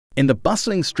In the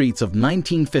bustling streets of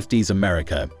 1950s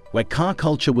America, where car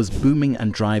culture was booming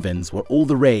and drive-ins were all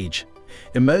the rage,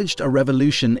 emerged a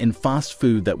revolution in fast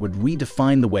food that would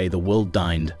redefine the way the world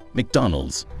dined: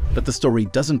 McDonald's. But the story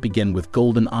doesn't begin with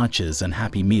golden arches and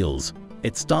happy meals.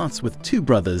 It starts with two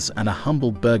brothers and a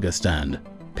humble burger stand.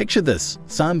 Picture this: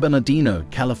 San Bernardino,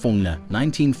 California,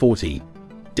 1940.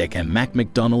 Dick and Mac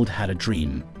McDonald had a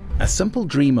dream. A simple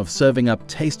dream of serving up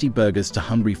tasty burgers to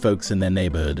hungry folks in their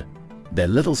neighborhood. Their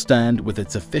little stand, with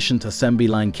its efficient assembly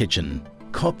line kitchen,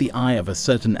 caught the eye of a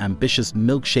certain ambitious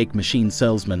milkshake machine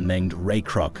salesman named Ray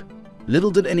Kroc. Little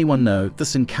did anyone know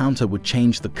this encounter would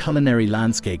change the culinary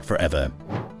landscape forever.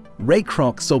 Ray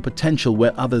Kroc saw potential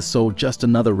where others saw just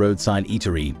another roadside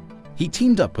eatery. He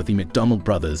teamed up with the McDonald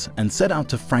brothers and set out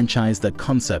to franchise their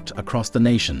concept across the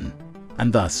nation.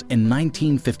 And thus, in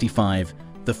 1955,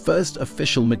 the first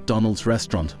official McDonald's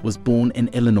restaurant was born in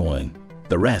Illinois.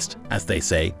 The rest, as they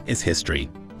say, is history.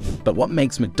 But what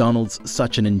makes McDonald's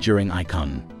such an enduring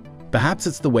icon? Perhaps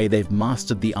it's the way they've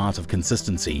mastered the art of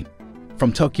consistency.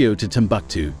 From Tokyo to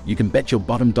Timbuktu, you can bet your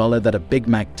bottom dollar that a Big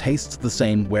Mac tastes the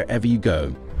same wherever you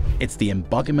go. It's the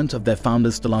embodiment of their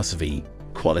founder's philosophy: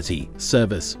 quality,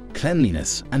 service,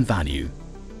 cleanliness, and value.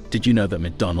 Did you know that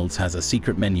McDonald's has a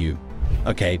secret menu?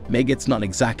 Okay, maybe it's not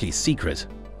exactly secret,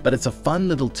 but it's a fun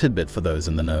little tidbit for those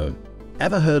in the know.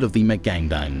 Ever heard of the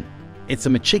McGangbang? It's a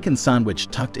McChicken sandwich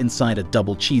tucked inside a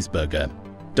double cheeseburger.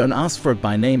 Don't ask for it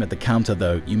by name at the counter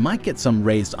though, you might get some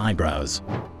raised eyebrows.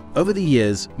 Over the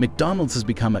years, McDonald's has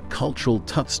become a cultural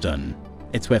touchstone.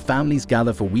 It's where families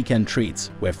gather for weekend treats,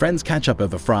 where friends catch up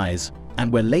over fries,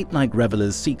 and where late-night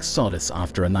revelers seek solace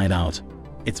after a night out.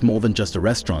 It's more than just a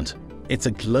restaurant, it's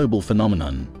a global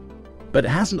phenomenon. But it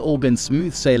hasn't all been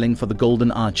smooth sailing for the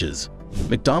Golden Arches.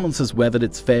 McDonald's has weathered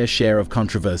its fair share of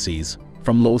controversies,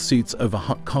 from lawsuits over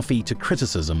hot coffee to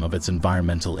criticism of its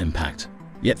environmental impact.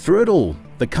 Yet through it all,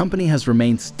 the company has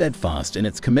remained steadfast in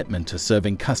its commitment to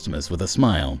serving customers with a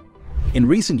smile. In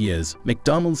recent years,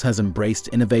 McDonald's has embraced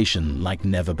innovation like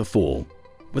never before.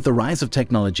 With the rise of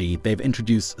technology, they've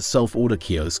introduced self-order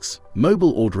kiosks,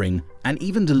 mobile ordering, and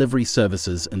even delivery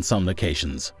services in some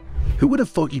locations. Who would have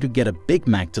thought you could get a Big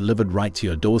Mac delivered right to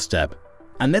your doorstep?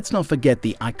 And let's not forget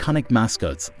the iconic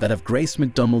mascots that have graced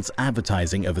McDonald's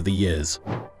advertising over the years.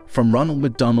 From Ronald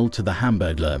McDonald to the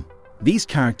Hamburglar, these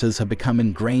characters have become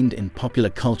ingrained in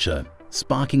popular culture,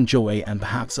 sparking joy and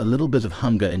perhaps a little bit of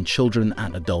hunger in children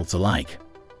and adults alike.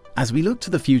 As we look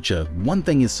to the future, one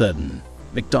thing is certain: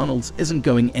 McDonald's isn't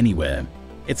going anywhere.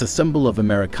 It's a symbol of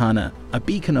Americana, a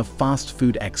beacon of fast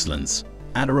food excellence,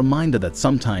 and a reminder that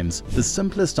sometimes the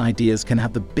simplest ideas can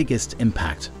have the biggest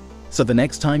impact. So the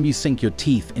next time you sink your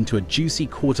teeth into a juicy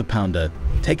quarter pounder,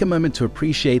 take a moment to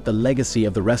appreciate the legacy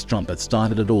of the restaurant that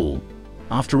started it all.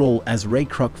 After all, as Ray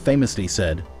Kroc famously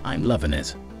said, "I'm loving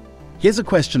it." Here's a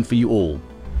question for you all.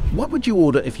 What would you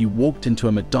order if you walked into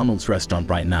a McDonald's restaurant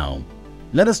right now?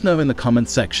 Let us know in the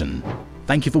comments section.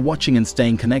 Thank you for watching and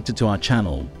staying connected to our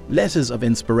channel, Letters of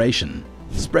Inspiration,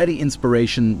 spreading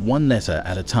inspiration one letter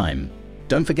at a time.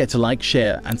 Don't forget to like,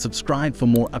 share, and subscribe for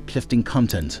more uplifting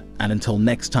content. And until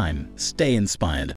next time, stay inspired.